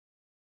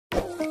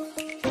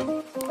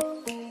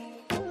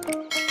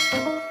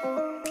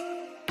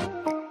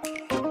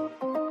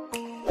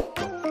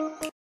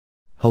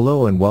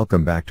Hello and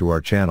welcome back to our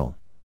channel.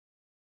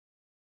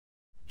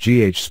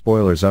 GH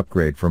spoilers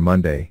upgrade for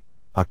Monday,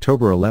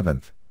 October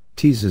 11th,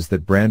 teases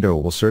that Brando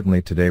will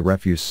certainly today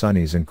refuse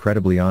Sonny's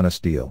incredibly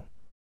honest deal.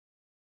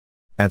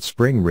 At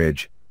Spring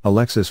Ridge,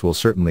 Alexis will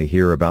certainly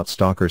hear about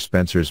stalker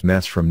Spencer's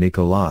mess from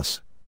Nicolas.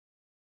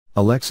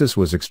 Alexis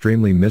was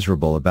extremely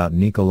miserable about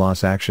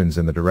Nicolas' actions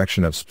in the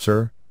direction of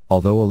Spencer,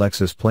 although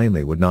Alexis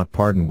plainly would not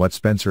pardon what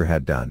Spencer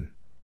had done.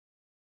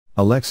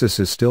 Alexis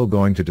is still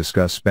going to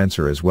discuss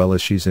Spencer as well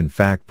as she's in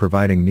fact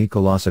providing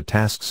Nicolas a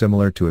task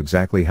similar to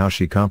exactly how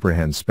she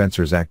comprehends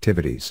Spencer's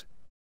activities.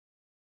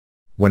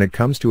 When it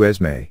comes to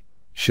Esme,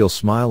 she'll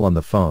smile on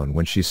the phone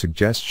when she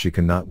suggests she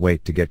cannot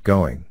wait to get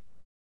going.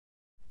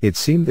 It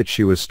seemed that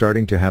she was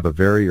starting to have a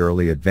very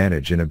early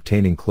advantage in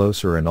obtaining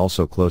closer and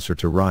also closer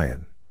to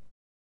Ryan.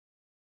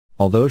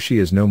 Although she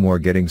is no more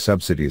getting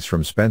subsidies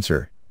from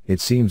Spencer,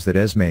 it seems that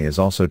Esme is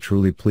also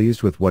truly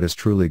pleased with what is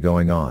truly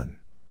going on.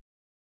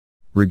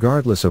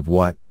 Regardless of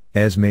what,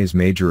 Esme's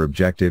major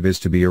objective is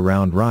to be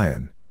around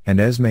Ryan, and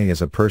Esme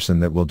is a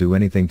person that will do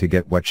anything to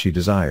get what she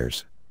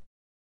desires.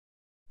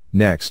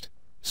 Next,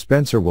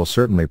 Spencer will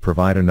certainly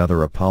provide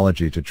another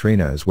apology to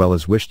Trina as well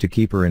as wish to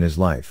keep her in his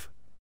life.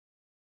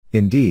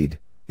 Indeed,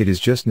 it is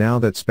just now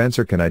that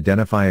Spencer can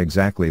identify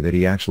exactly that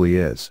he actually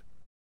is.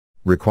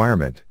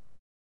 Requirement.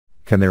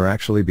 Can there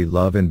actually be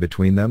love in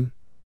between them?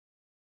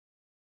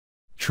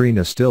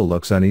 Trina still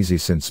looks uneasy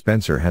since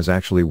Spencer has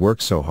actually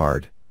worked so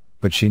hard,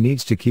 but she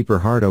needs to keep her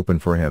heart open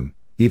for him,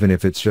 even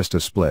if it's just a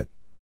split.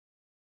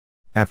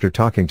 After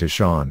talking to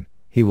Sean,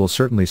 he will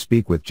certainly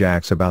speak with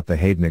Jax about the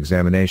Hayden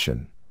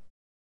examination.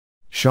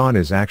 Sean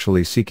is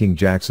actually seeking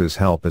Jax's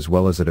help as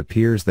well as it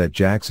appears that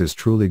Jax is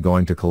truly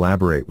going to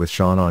collaborate with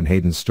Sean on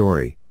Hayden's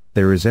story.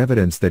 There is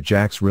evidence that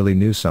Jax really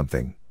knew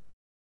something.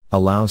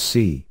 Allows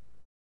C.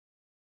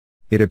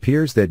 It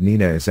appears that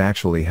Nina is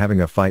actually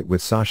having a fight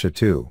with Sasha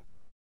too.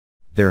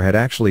 There had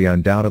actually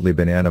undoubtedly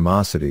been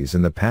animosities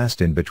in the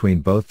past in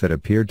between both that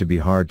appeared to be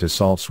hard to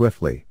solve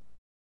swiftly.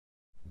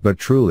 But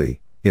truly,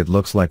 it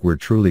looks like we're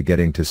truly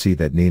getting to see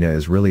that Nina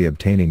is really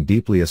obtaining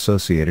deeply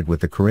associated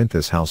with the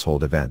Corinthus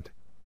household event.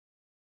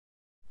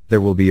 There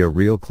will be a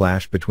real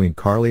clash between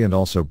Carly and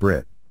also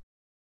Britt.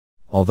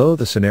 Although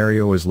the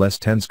scenario is less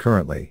tense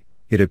currently,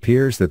 it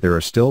appears that there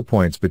are still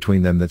points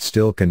between them that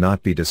still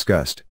cannot be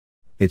discussed.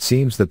 It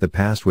seems that the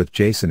past with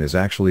Jason is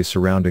actually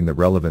surrounding the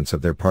relevance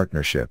of their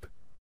partnership.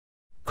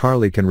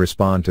 Carly can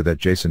respond to that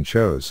Jason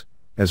chose,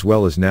 as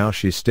well as now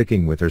she's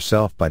sticking with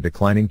herself by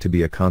declining to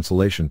be a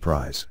consolation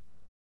prize.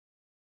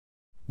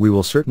 We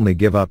will certainly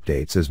give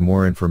updates as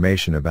more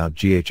information about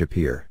GH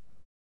appear.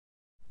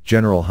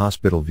 General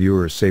Hospital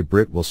viewers say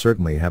Britt will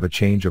certainly have a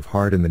change of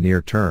heart in the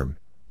near term,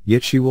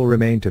 yet she will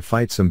remain to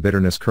fight some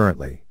bitterness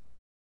currently.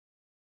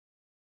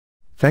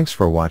 Thanks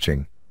for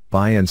watching,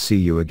 bye and see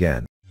you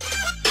again.